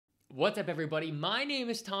What's up, everybody? My name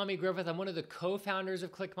is Tommy Griffith. I'm one of the co-founders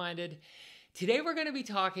of ClickMinded. Today, we're going to be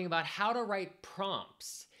talking about how to write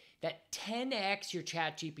prompts that 10x your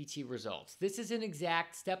ChatGPT results. This is an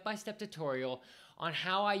exact step-by-step tutorial on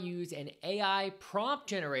how I use an AI prompt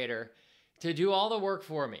generator to do all the work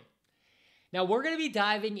for me. Now, we're going to be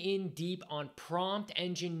diving in deep on prompt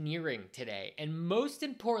engineering today. And most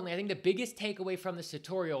importantly, I think the biggest takeaway from this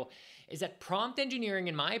tutorial is that prompt engineering,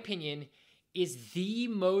 in my opinion, is the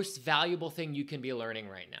most valuable thing you can be learning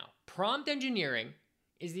right now. Prompt engineering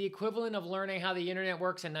is the equivalent of learning how the internet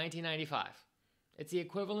works in 1995. It's the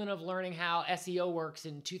equivalent of learning how SEO works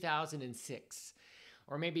in 2006,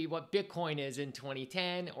 or maybe what Bitcoin is in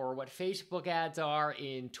 2010, or what Facebook ads are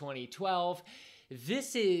in 2012.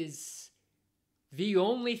 This is the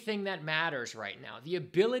only thing that matters right now. The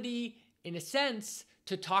ability, in a sense,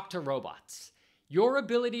 to talk to robots. Your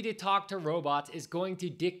ability to talk to robots is going to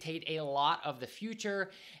dictate a lot of the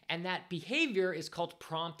future, and that behavior is called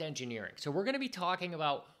prompt engineering. So we're going to be talking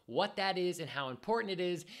about what that is and how important it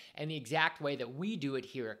is, and the exact way that we do it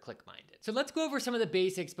here at ClickMinded. So let's go over some of the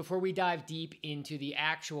basics before we dive deep into the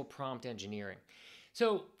actual prompt engineering.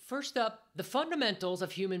 So first up, the fundamentals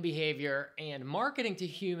of human behavior and marketing to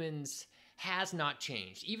humans has not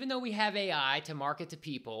changed. Even though we have AI to market to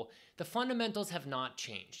people, the fundamentals have not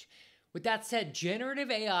changed. With that said,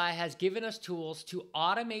 generative AI has given us tools to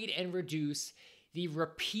automate and reduce the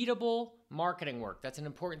repeatable marketing work. That's an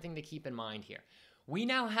important thing to keep in mind here. We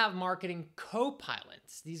now have marketing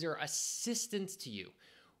co-pilots. These are assistants to you.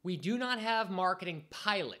 We do not have marketing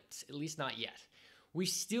pilots, at least not yet. We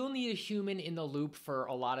still need a human in the loop for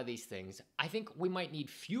a lot of these things. I think we might need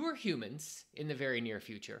fewer humans in the very near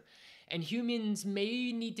future, and humans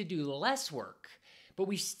may need to do less work, but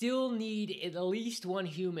we still need at least one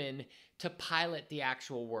human to pilot the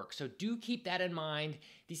actual work. So do keep that in mind.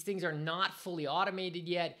 These things are not fully automated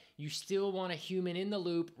yet. You still want a human in the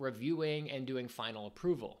loop reviewing and doing final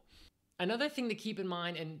approval. Another thing to keep in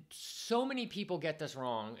mind, and so many people get this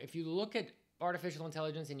wrong, if you look at artificial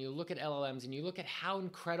intelligence and you look at LLMs and you look at how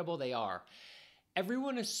incredible they are,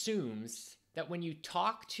 everyone assumes that when you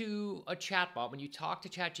talk to a chatbot, when you talk to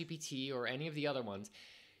ChatGPT or any of the other ones,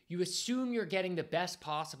 you assume you're getting the best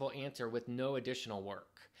possible answer with no additional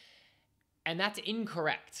work. And that's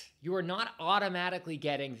incorrect. You are not automatically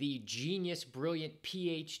getting the genius, brilliant,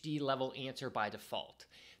 PhD level answer by default.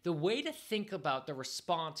 The way to think about the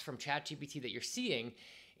response from ChatGPT that you're seeing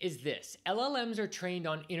is this. LLMs are trained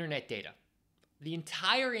on internet data. The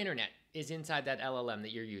entire internet is inside that LLM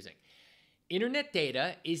that you're using. Internet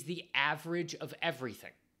data is the average of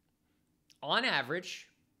everything. On average,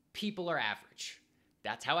 people are average.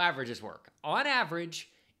 That's how averages work. On average,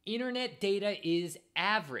 internet data is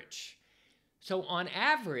average. So on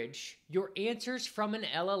average, your answers from an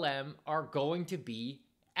LLM are going to be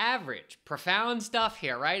average. Profound stuff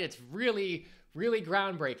here, right? It's really, really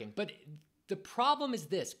groundbreaking. But the problem is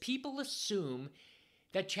this. People assume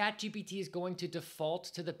that ChatGPT is going to default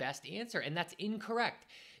to the best answer, and that's incorrect.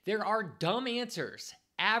 There are dumb answers,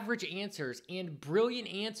 average answers, and brilliant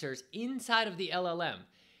answers inside of the LLM.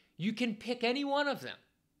 You can pick any one of them.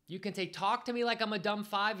 You can say, talk to me like I'm a dumb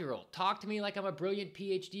 5-year-old. Talk to me like I'm a brilliant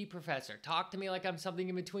PhD professor. Talk to me like I'm something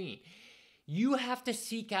in between. You have to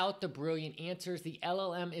seek out the brilliant answers. The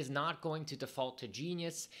LLM is not going to default to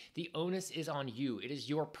genius. The onus is on you. It is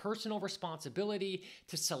your personal responsibility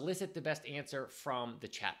to solicit the best answer from the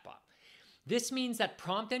chatbot. This means that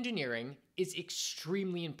prompt engineering is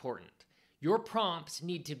extremely important. Your prompts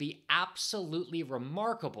need to be absolutely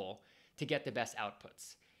remarkable to get the best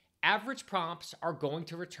outputs. Average prompts are going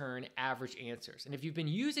to return average answers. And if you've been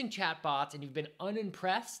using chatbots and you've been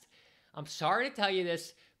unimpressed, I'm sorry to tell you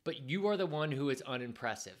this, but you are the one who is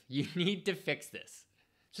unimpressive. You need to fix this.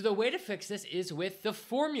 So the way to fix this is with the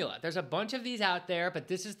formula. There's a bunch of these out there, but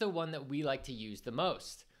this is the one that we like to use the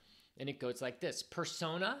most. And it goes like this: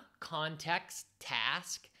 persona, context,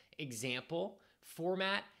 task, example,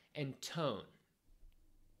 format, and tone.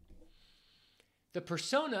 The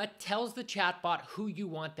persona tells the chatbot who you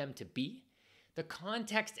want them to be. The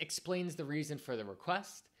context explains the reason for the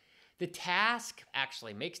request. The task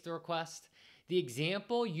actually makes the request. The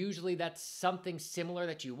example, usually that's something similar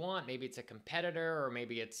that you want. Maybe it's a competitor, or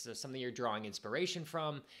maybe it's something you're drawing inspiration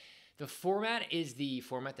from. The format is the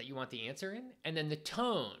format that you want the answer in. And then the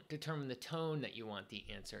tone, determine the tone that you want the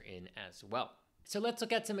answer in as well. So let's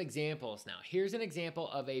look at some examples now. Here's an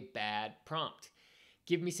example of a bad prompt.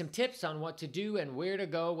 Give me some tips on what to do and where to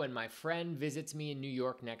go when my friend visits me in New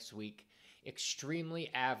York next week. Extremely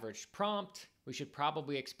average prompt. We should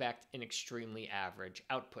probably expect an extremely average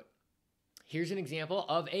output. Here's an example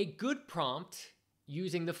of a good prompt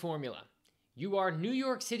using the formula. You are New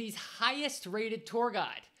York City's highest rated tour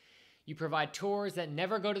guide. You provide tours that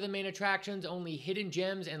never go to the main attractions, only hidden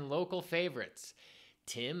gems and local favorites.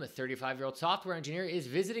 Tim, a 35-year-old software engineer, is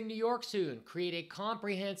visiting New York soon. Create a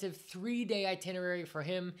comprehensive 3-day itinerary for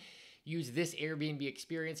him. Use this Airbnb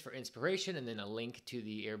experience for inspiration, and then a link to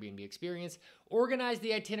the Airbnb experience. Organize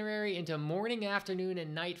the itinerary into morning, afternoon,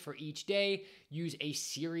 and night for each day. Use a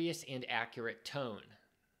serious and accurate tone.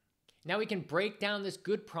 Now we can break down this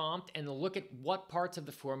good prompt and look at what parts of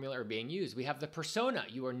the formula are being used. We have the persona.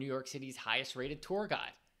 You are New York City's highest rated tour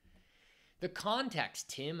guide. The context.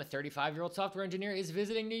 Tim, a 35-year-old software engineer, is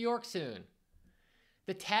visiting New York soon.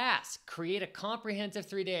 The task. Create a comprehensive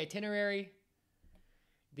 3-day itinerary.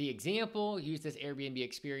 The example. Use this Airbnb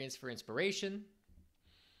experience for inspiration.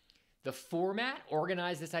 The format.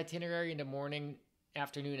 Organize this itinerary into morning,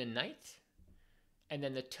 afternoon, and night. And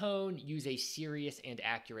then the tone, use a serious and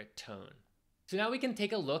accurate tone. So now we can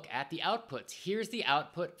take a look at the outputs. Here's the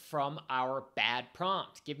output from our bad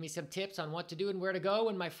prompt. Give me some tips on what to do and where to go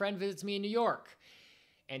when my friend visits me in New York.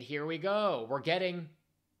 And here we go. We're getting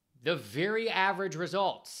the very average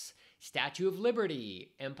results. Statue of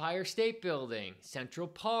Liberty, Empire State Building, Central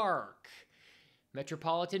Park,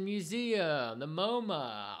 Metropolitan Museum, the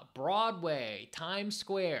MoMA, Broadway, Times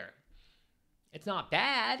Square. It's not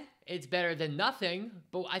bad. It's better than nothing,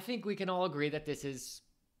 but I think we can all agree that this is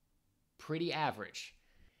pretty average.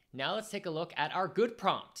 Now let's take a look at our good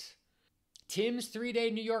prompt. Tim's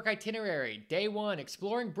 3-day New York itinerary. Day 1,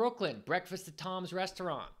 exploring Brooklyn, breakfast at Tom's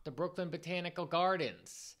Restaurant, the Brooklyn Botanical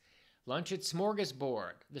Gardens, lunch at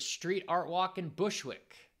Smorgasbord, the street art walk in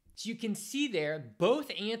Bushwick. So you can see there,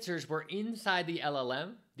 both answers were inside the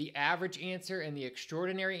LLM, the average answer and the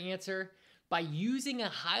extraordinary answer. By using a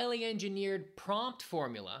highly engineered prompt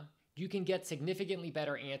formula, you can get significantly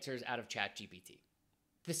better answers out of ChatGPT.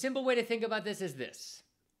 The simple way to think about this is this.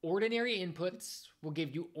 Ordinary inputs will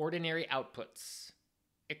give you ordinary outputs.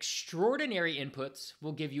 Extraordinary inputs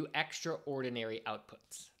will give you extraordinary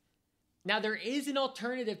outputs. Now, there is an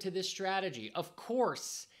alternative to this strategy. Of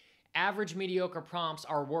course, average mediocre prompts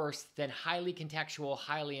are worse than highly contextual,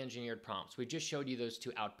 highly engineered prompts. We just showed you those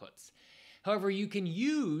two outputs. However, you can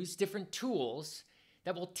use different tools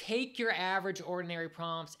that will take your average ordinary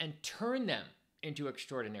prompts and turn them into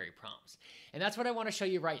extraordinary prompts. And that's what I want to show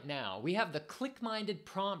you right now. We have the click-minded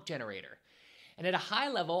prompt generator. And at a high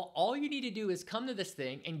level, all you need to do is come to this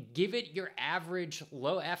thing and give it your average,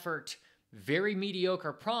 low effort, very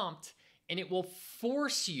mediocre prompt, and it will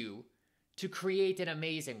force you to create an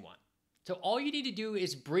amazing one. So all you need to do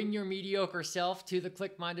is bring your mediocre self to the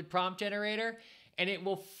click-minded prompt generator, and it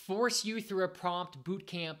will force you through a prompt boot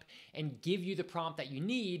camp and give you the prompt that you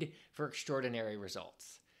need for extraordinary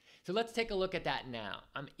results. So let's take a look at that now.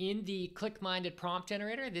 I'm in the click-minded prompt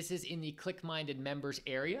generator. This is in the click-minded members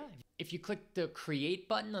area. If you click the create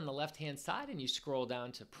button on the left-hand side and you scroll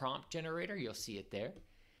down to prompt generator, you'll see it there.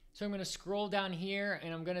 So I'm going to scroll down here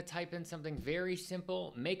and I'm going to type in something very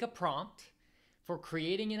simple. Make a prompt for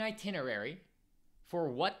creating an itinerary for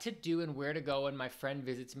what to do and where to go when my friend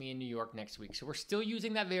visits me in New York next week. So we're still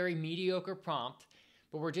using that very mediocre prompt,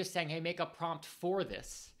 but we're just saying, hey, make a prompt for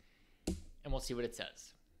this, and we'll see what it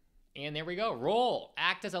says. And there we go. Roll.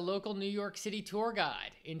 Act as a local New York City tour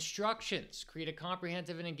guide. Instructions. Create a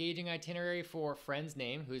comprehensive and engaging itinerary for a friend's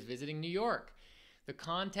name who's visiting New York. The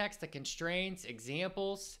context, the constraints,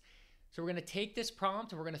 examples. So we're going to take this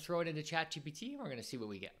prompt and we're going to throw it into ChatGPT and we're going to see what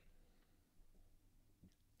we get.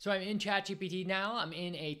 So I'm in ChatGPT now. I'm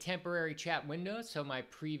in a temporary chat window, so my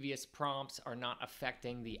previous prompts are not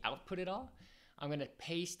affecting the output at all. I'm going to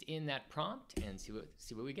paste in that prompt and see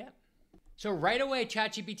what we get. So right away,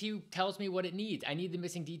 ChatGPT tells me what it needs. I need the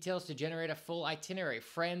missing details to generate a full itinerary,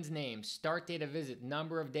 friend's name, start date of visit,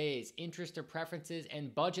 number of days, interest or preferences,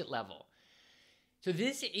 and budget level. So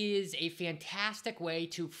this is a fantastic way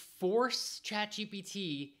to force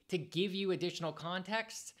ChatGPT to give you additional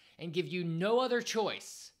context and give you no other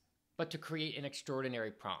choice but to create an extraordinary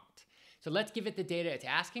prompt. So let's give it the data it's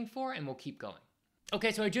asking for and we'll keep going.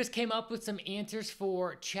 Okay, so I just came up with some answers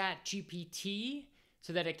for ChatGPT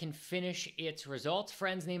so that it can finish its results.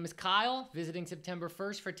 Friend's name is Kyle, visiting September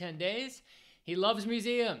 1st for 10 days. He loves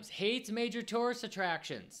museums, hates major tourist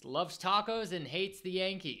attractions, loves tacos, and hates the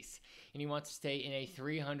Yankees. And he wants to stay in a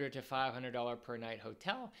 $300 to $500 per night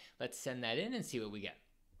hotel. Let's send that in and see what we get.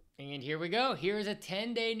 And here we go. Here's a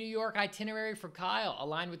 10-day New York itinerary for Kyle,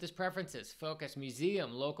 aligned with his preferences. Focus,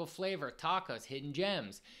 museum, local flavor, tacos, hidden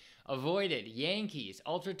gems. Avoided, Yankees,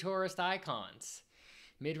 ultra-tourist icons.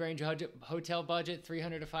 Mid-range hotel budget,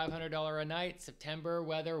 $300 to $500 a night. September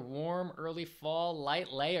weather, warm, early fall,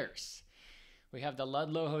 light layers. We have the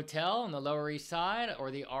Ludlow Hotel on the Lower East Side, or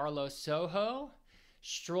the Arlo Soho.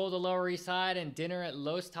 Stroll to Lower East Side and dinner at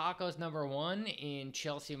Los Tacos #1 in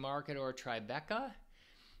Chelsea Market or Tribeca.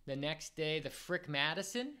 The next day, the Frick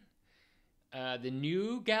Madison, the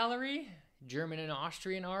New Gallery, German and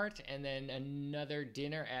Austrian art, and then another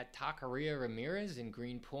dinner at Taqueria Ramirez in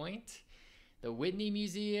Greenpoint. The Whitney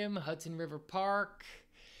Museum, Hudson River Park.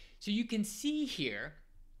 So you can see here,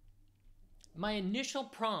 my initial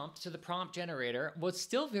prompt to the prompt generator was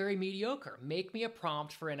still very mediocre. Make me a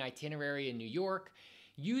prompt for an itinerary in New York.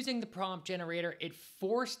 Using the prompt generator, it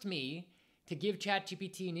forced me to give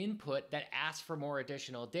ChatGPT an input that asked for more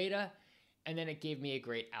additional data, and then it gave me a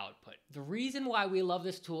great output. The reason why we love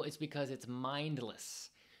this tool is because it's mindless.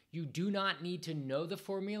 You do not need to know the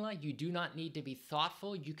formula. You do not need to be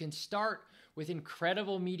thoughtful. You can start with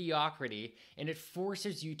incredible mediocrity, and it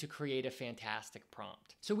forces you to create a fantastic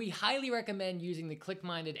prompt. So we highly recommend using the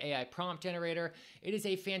ClickMinded AI prompt generator. It is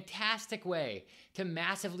a fantastic way to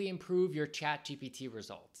massively improve your ChatGPT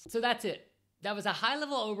results. So that's it. That was a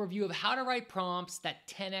high-level overview of how to write prompts that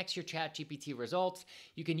 10x your ChatGPT results.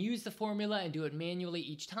 You can use the formula and do it manually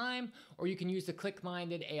each time, or you can use the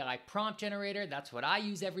ClickMinded AI prompt generator. That's what I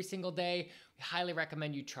use every single day. We highly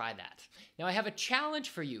recommend you try that. Now, I have a challenge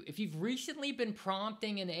for you. If you've recently been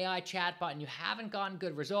prompting an AI chatbot and you haven't gotten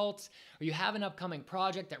good results, or you have an upcoming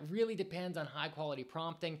project that really depends on high-quality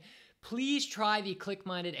prompting, please try the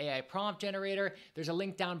ClickMinded AI prompt generator. There's a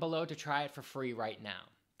link down below to try it for free right now.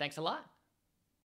 Thanks a lot.